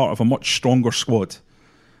potentially part of a much stronger squad.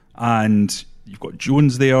 And you've got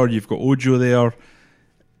Jones there, you've got Ojo there.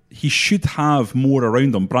 He should have more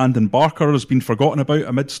around him. Brandon Barker has been forgotten about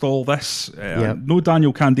amidst all this. No,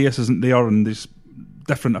 Daniel Candeas isn't there, and there's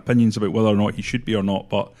different opinions about whether or not he should be or not.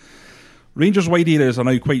 But Rangers' wide areas are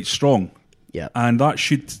now quite strong. Yeah. And that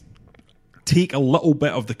should take a little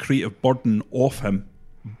bit of the creative burden off him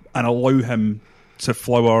and allow him to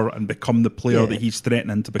flower and become the player that he's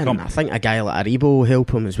threatening to become. And I think a guy like Aribo will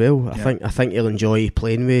help him as well. I think he'll enjoy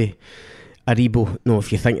playing with Aribo.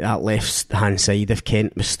 If you think that left hand side, if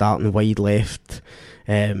Kent was starting wide left,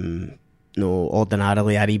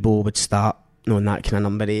 ordinarily Aribo would start in that kind of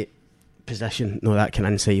number 8 position, that kind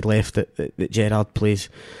of inside left that Gerrard plays.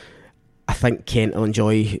 I think Kent will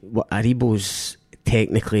enjoy what Aribo's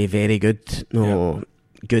technically very good.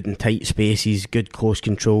 Good in tight spaces, good close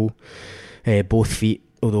control, both feet,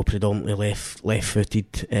 although predominantly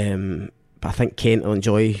left-footed. But I think Kent will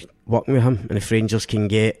enjoy working with him, and if Rangers can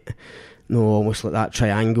get almost like that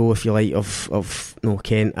triangle, if you like, of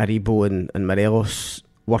Kent, Aribo and Morelos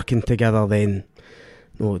working together, then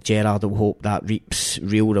Gerrard will hope that reaps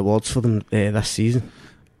real rewards for them this season.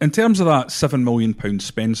 In terms of that £7 million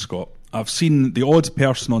spend, Scott, I've seen the odd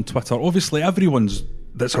person on Twitter. Obviously, everyone's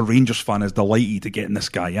that's a Rangers fan is delighted to getting this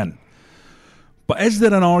guy in. But is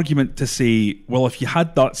there an argument to say, well, if you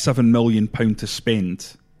had that £7 million to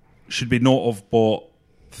spend, should we not have bought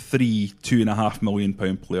 3 £2.5 million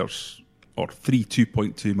players? Or 3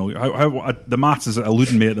 2.2 million. How the maths is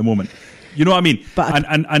eluding me at the moment. You know what I mean? But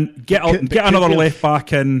and get another left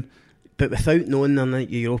back in. But without knowing the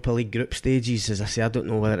Europa League group stages, as I say, I don't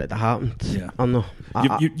know whether it had happened or not.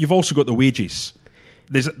 You've also got the wages.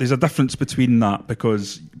 There's a difference between that,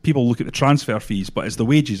 because people look at the transfer fees, but it's the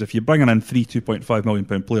wages. If you're bringing in 3 £2.5 million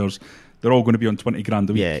players, they're all going to be on 20 grand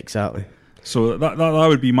a week. Yeah, exactly. So that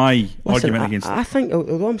would be my argument against it. I think,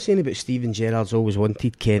 although I'm saying about Steven Gerrard's always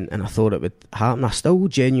wanted Kent, and I thought it would happen, I still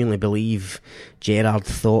genuinely believe Gerrard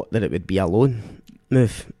thought that it would be a loan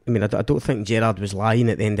move. I mean, I don't think Gerrard was lying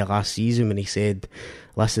at the end of last season when he said,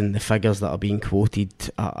 listen, the figures that are being quoted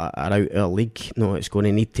are out of our league. It's going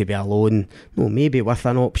to need to be a loan. Maybe with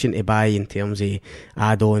an option to buy in terms of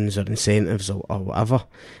add-ons or incentives or whatever.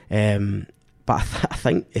 But I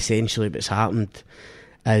think essentially what's happened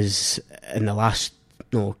is in the last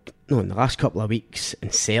couple of weeks,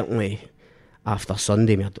 and certainly after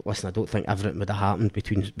Sunday. I don't think everything would have happened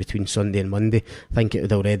between Sunday and Monday. I think it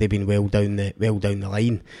had already been well down the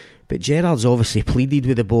line. But Gerrard's obviously pleaded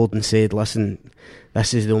with the board and said, listen,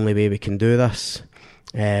 this is the only way we can do this.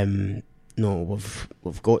 We've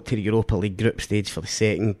got to the Europa League group stage for the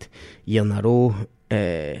second year in a row.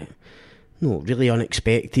 Really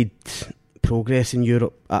unexpected progress in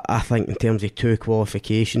Europe, I think, in terms of 2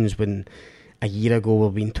 qualifications, when a year ago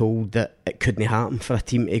we've been told that it couldn't happen for a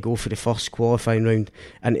team to go for the first qualifying round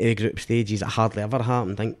into the group stages. It hardly ever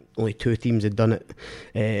happened. I think only 2 teams had done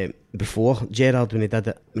it before Gerrard when he did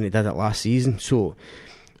it last season. So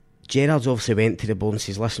Gerrard's obviously went to the board and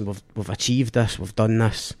says, listen, we've achieved this, we've done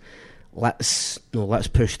this, let's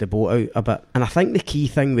push the boat out a bit. And I think the key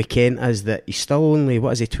thing with Kent is that he's still only,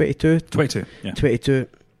 22? 22, yeah. 22.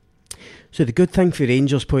 So the good thing for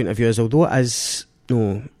Rangers' point of view is, although it is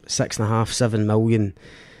 6.5-7 million,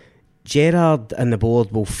 Gerrard and the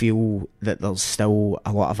board will feel that there's still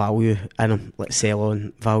a lot of value in him, like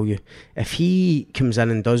sell-on value. If he comes in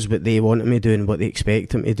and does what they want him to do and what they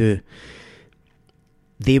expect him to do,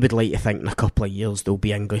 they would like to think in a couple of years there'll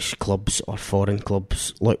be English clubs or foreign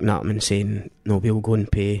clubs looking at him and saying, no, we'll go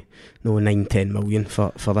and pay 9-10 million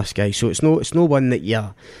for this guy. So it's no one that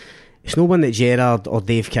Gerrard or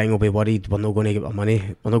Dave King will be worried we're not going to get our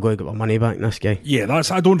money. We're not going to get our money back in this guy. Yeah,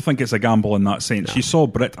 I don't think it's a gamble in that sense. No. You saw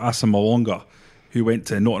Britt Asamoah, who went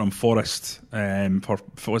to Nottingham Forest for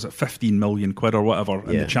was it 15 million quid or whatever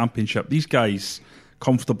in the Championship. These guys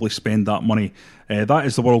comfortably spend that money. That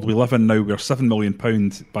is the world we live in now, where £7 million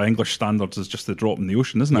by English standards is just a drop in the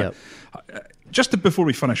ocean, isn't it? Just before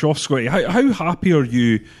we finish off, Scotty, how happy are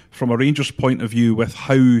you from a Rangers point of view with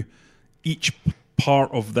how each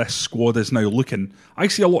part of this squad is now looking? I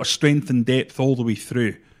see a lot of strength and depth all the way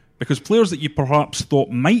through, because players that you perhaps thought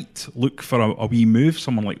might look for a wee move,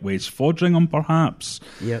 someone like Wes Fodringham perhaps.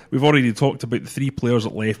 We've already talked about the 3 players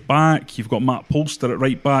at left back. You've got Matt Polster at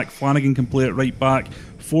right back, Flanagan can play at right back,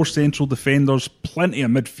 4 central defenders, plenty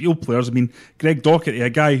of midfield players. I mean, Greg Docherty,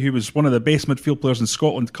 a guy who was one of the best midfield players in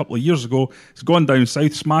Scotland a couple of years ago, has gone down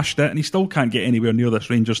south, smashed it, and he still can't get anywhere near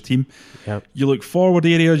this Rangers team. You look forward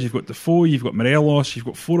areas, you've got Defoe, you've got Morelos, you've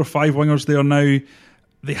got 4 or 5 wingers there now.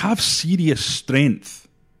 They have serious strength,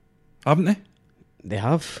 haven't they? They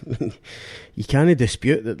have. You can't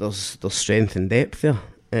dispute that there's strength and depth there.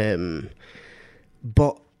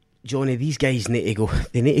 But Johnny, these guys need to go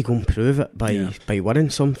and prove it by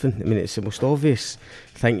winning something. I mean, it's the most obvious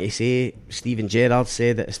thing to say. Steven Gerrard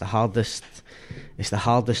said that it's the hardest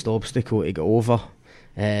obstacle to get over.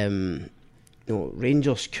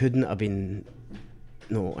 Rangers couldn't have been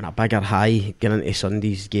on a bigger high going into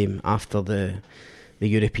Sunday's game after the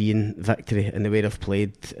European victory and the way they've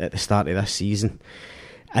played at the start of this season.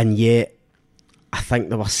 And yet I think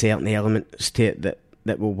there were certain elements to it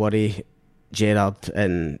that will worry Gerrard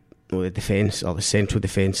and the defence or the central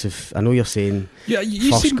defensive. I know you're saying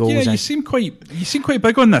you seem quite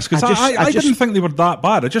big on this, because I didn't think they were that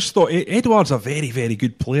bad. I just thought Edouard's a very, very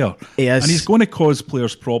good player. He is. And he's going to cause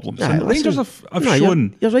players problems. And Rangers have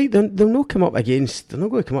shown... You're right, they're not going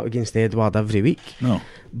to come up against Edouard every week. No.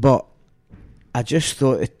 But I just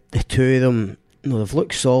thought the two of them, they've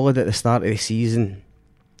looked solid at the start of the season.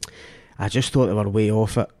 I just thought they were way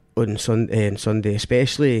off it on Sunday,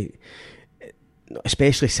 especially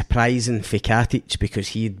surprising for Katic, because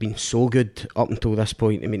he'd been so good up until this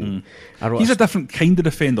point. I mean, he's a different kind of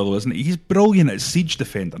defender though, isn't he? He's brilliant at siege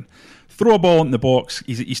defending. Throw a ball in the box,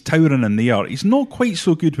 he's towering in the air. He's not quite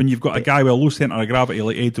so good when you've got a guy with a low centre of gravity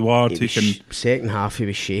like Edouard who can... Second half he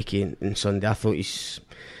was shaky on Sunday. I thought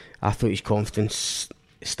his confidence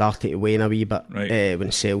started to wane a wee bit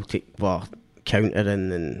when Celtic were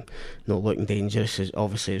countering and not looking dangerous,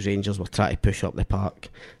 as Rangers were trying to push up the park.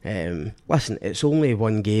 Listen, it's only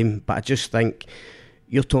one game, but I just think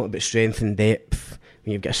you're talking about strength and depth.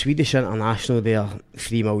 When you've got a Swedish international there,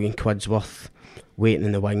 3 million quid's worth waiting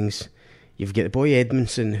in the wings. You've got the boy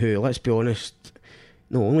Edmondson, who, let's be honest,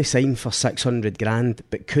 only signed for 600 grand,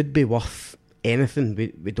 but could be worth anything.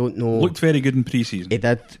 We don't know. Looked very good in pre-season. He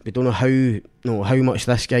did. We don't know how much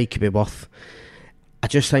this guy could be worth. I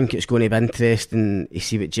just think it's going to be interesting to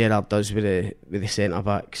see what Gerrard does with the centre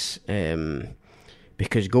backs,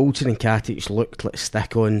 because Goldson and Katic looked like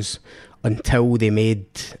stick-ons until they made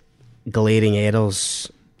glaring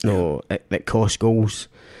errors that cost goals.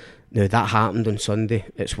 Now that happened on Sunday.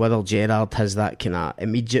 It's whether Gerrard has that kind of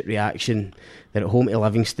immediate reaction. They're at home to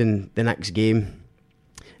Livingston the next game.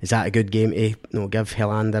 Is that a good game to give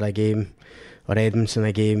Helander a game or Edmondson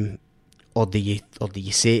a game? Or do you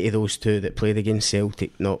say to those two that played against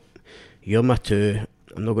Celtic, no, you're my two,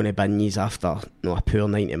 I'm not going to bin yous after a poor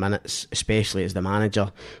 90 minutes, especially as the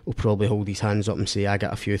manager will probably hold his hands up and say, I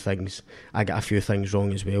got a few things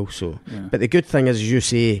wrong as well. So, but the good thing is, as you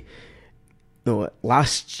say,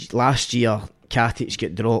 last year Katic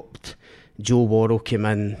got dropped, Joe Worrell came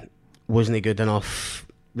in, wasn't good enough.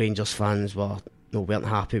 Rangers fans weren't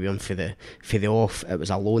happy with him for the off. It was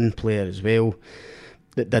a lone player as well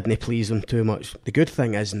that didn't please them too much. The good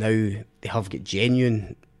thing is now they have got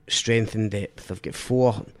genuine strength and depth. They've got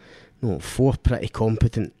four pretty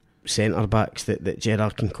competent centre backs that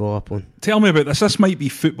Gerrard can call upon. Tell me about this. This might be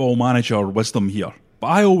football manager wisdom here, but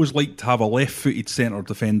I always like to have a left-footed centre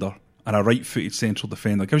defender and a right-footed central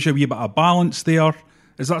defender. Gives you a wee bit of balance there.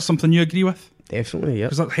 Is that something you agree with? Definitely, yeah.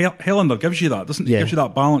 Because Helander gives you that, doesn't he? Gives you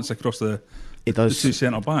that balance across the two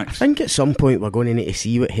centre backs. I think at some point we're going to need to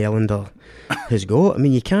see what Helander has got. I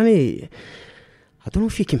mean, you can't. I don't know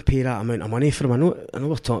if you can pay that amount of money for him. I know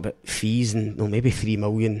we're talking about fees and maybe 3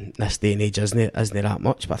 million this day and age isn't that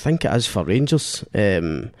much, but I think it is for Rangers.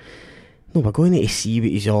 We're going to see what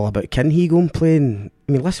he's all about. Can he go and play? I mean,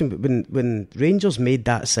 listen, when Rangers made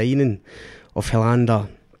that signing of Helander,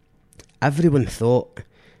 everyone thought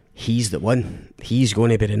he's the one. He's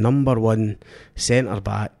going to be the number one centre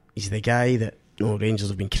back. He's the guy that Rangers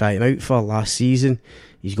have been crying out for last season.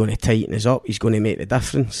 He's going to tighten us up. He's going to make the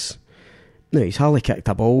difference. No, he's hardly kicked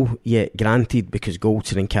a ball yet, granted, because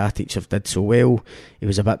Goldson and Katic have did so well. He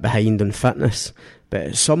was a bit behind on fitness. But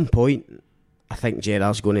at some point, I think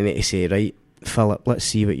Gerrard's going to need to say, right, Philip, let's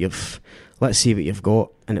see what you've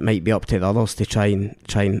got, and it might be up to the others to try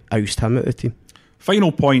and oust him out of the team.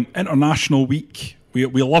 Final point, International Week. We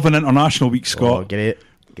love an International Week, Scott. Oh,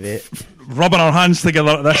 great. Rubbing our hands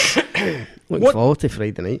together at this. Looking forward to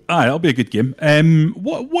Friday night. Aye, it'll be a good game.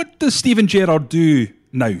 What does Steven Gerrard do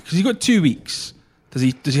now? Because he's got 2 weeks. Does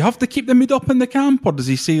he have to keep the mood up in the camp, or does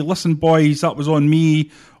he say, listen boys, that was on me,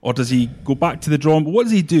 or does he go back to the drawing board? What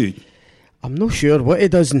does he do? I'm not sure what he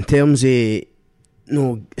does in terms of,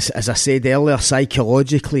 as I said earlier,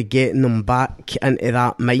 psychologically getting them back into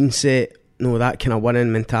that mindset, that kind of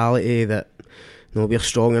winning mentality that we're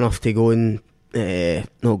strong enough to go and go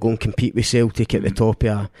and compete with Celtic at the top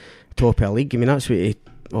of a league. I mean, that's what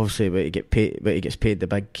he gets paid the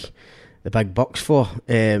big bucks for.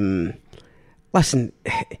 Listen,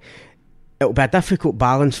 it'll be a difficult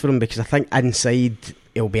balance for him, because I think inside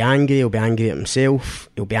he'll be angry at himself,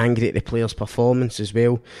 he'll be angry at the players' performance as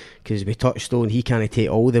well, because we touched on, he can't take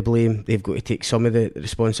all the blame, they've got to take some of the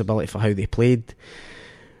responsibility for how they played.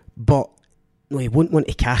 But he won't want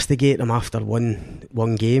to castigate them after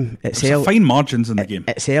one game. It's fine margins in the game.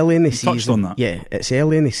 It's early in the season. Touched on that. Yeah, it's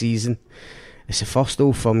early in the season. It's the first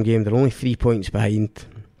Old Firm game. They're only 3 points behind.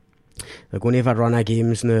 They're going to have a run of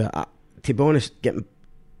games now. To be honest, in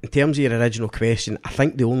terms of your original question, I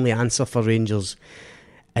think the only answer for Rangers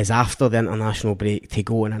is after the international break to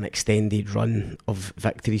go on an extended run of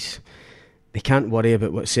victories. They can't worry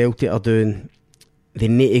about what Celtic are doing. They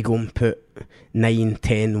need to go and put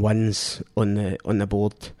 9-10 wins on the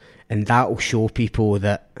board, and that'll show people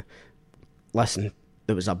that, listen,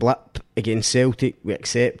 there was a blip against Celtic, we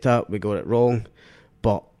accept that, we got it wrong,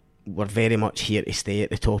 but we're very much here to stay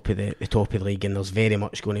at the top of the league, and there's very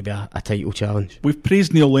much going to be a title challenge. We've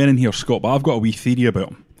praised Neil Lennon here, Scott, but I've got a wee theory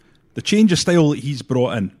about him. The change of style that he's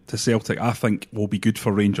brought in to Celtic, I think, will be good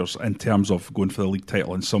for Rangers in terms of going for the league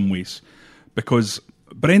title in some ways, because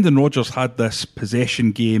Brendan Rodgers had this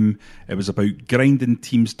possession game. It was about grinding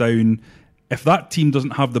teams down. If that team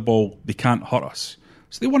doesn't have the ball, they can't hurt us.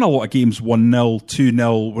 So they won a lot of games 1-0,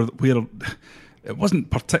 2-0, where it wasn't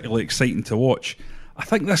particularly exciting to watch. I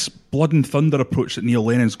think this blood and thunder approach that Neil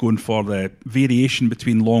Lennon's going for, the variation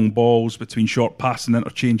between long balls, between short passing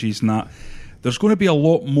interchanges and that, there's going to be a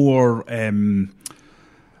lot more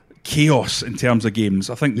chaos in terms of games.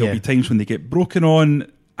 I think there'll be times when they get broken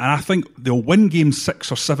on, and I think they'll win games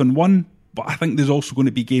 6 or 7-1, but I think there's also going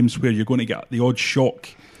to be games where you're going to get the odd shock,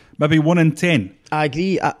 maybe 1 in 10. I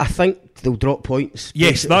agree. I think they'll drop points.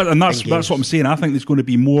 Yes, that's what I'm saying. I think there's going to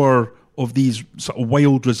be more of these sort of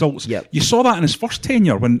wild results. Yep. You saw that in his first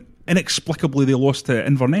tenure when inexplicably they lost to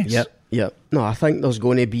Inverness. Yep. No, I think there's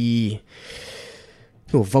going to be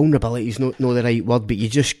vulnerability is not the right word, but you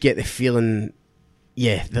just get the feeling,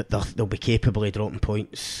 that they'll be capable of dropping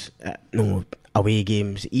points at away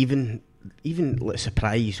games, even like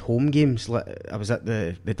surprise home games. I was at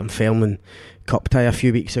the Dunfermline Cup tie a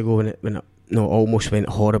few weeks ago when it almost went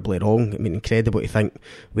horribly wrong. I mean, incredible to think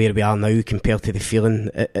where we are now compared to the feeling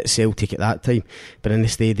at Celtic at that time, but in the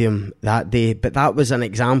stadium that day. But that was an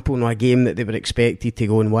example, a game that they were expected to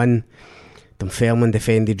go and win. Dunfermline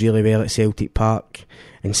defended really well at Celtic Park,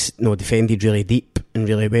 and defended really deep and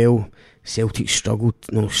really well. Celtic struggled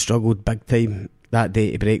big time that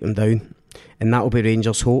day to break them down, and that'll be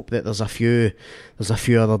Rangers' hope that there's a few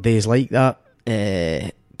other days like that.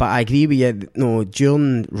 But I agree with you.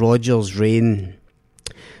 During Rodgers' reign,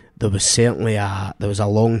 there was certainly a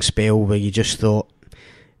long spell where you just thought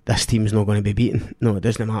this team's not going to be beaten. No, it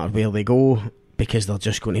doesn't matter where they go, because they're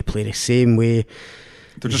just going to play the same way.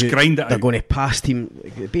 They're just grind it out. They're going to pass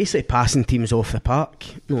basically passing teams off the park,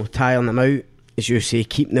 tiring them out, as you say,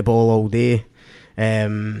 keeping the ball all day.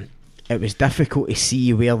 It was difficult to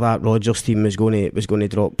see where that Rodgers team was going to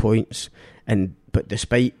drop points, but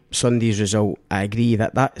despite Sunday's result, I agree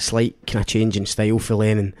that slight kind of change in style for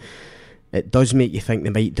Lennon, it does make you think they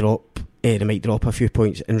might drop a few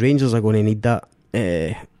points, and Rangers are going to need that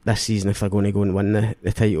this season if they're going to go and win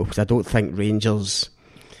the title, because I don't think Rangers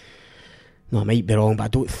No, I might be wrong, but I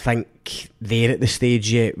don't think they're at the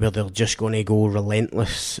stage yet where they're just going to go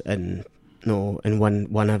relentless and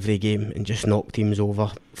win every game and just knock teams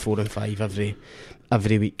over 4 and 5 every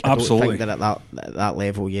week. I don't think they're at that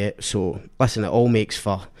level yet. So listen, it all makes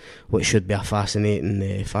for what should be a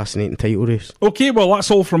fascinating title race. Okay, well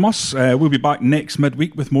that's all from us. We'll be back next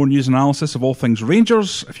midweek with more news and analysis of all things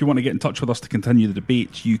Rangers. If you want to get in touch with us to continue the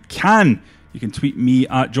debate, you can. You can tweet me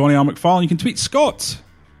at Johnny R. McFarlane. You can tweet Scott.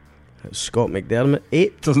 It's Scott McDermott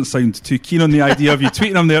 8. Doesn't sound too keen on the idea of you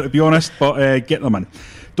tweeting them there, to be honest, but get them in.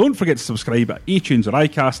 Don't forget to subscribe at iTunes or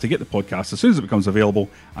iCast to get the podcast as soon as it becomes available.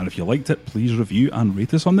 And if you liked it, please review and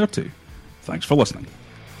rate us on there too. Thanks for listening.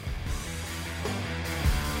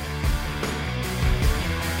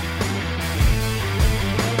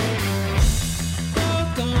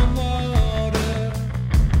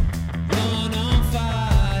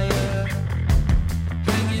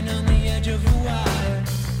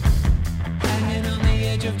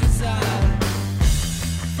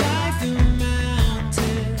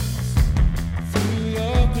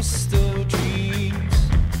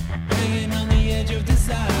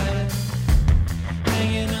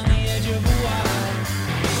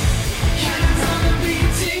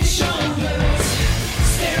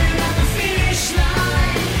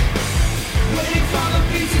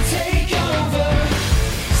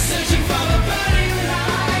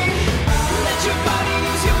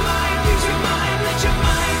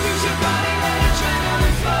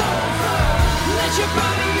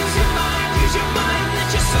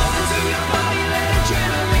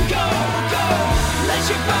 Let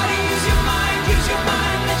your body use your mind, use your mind.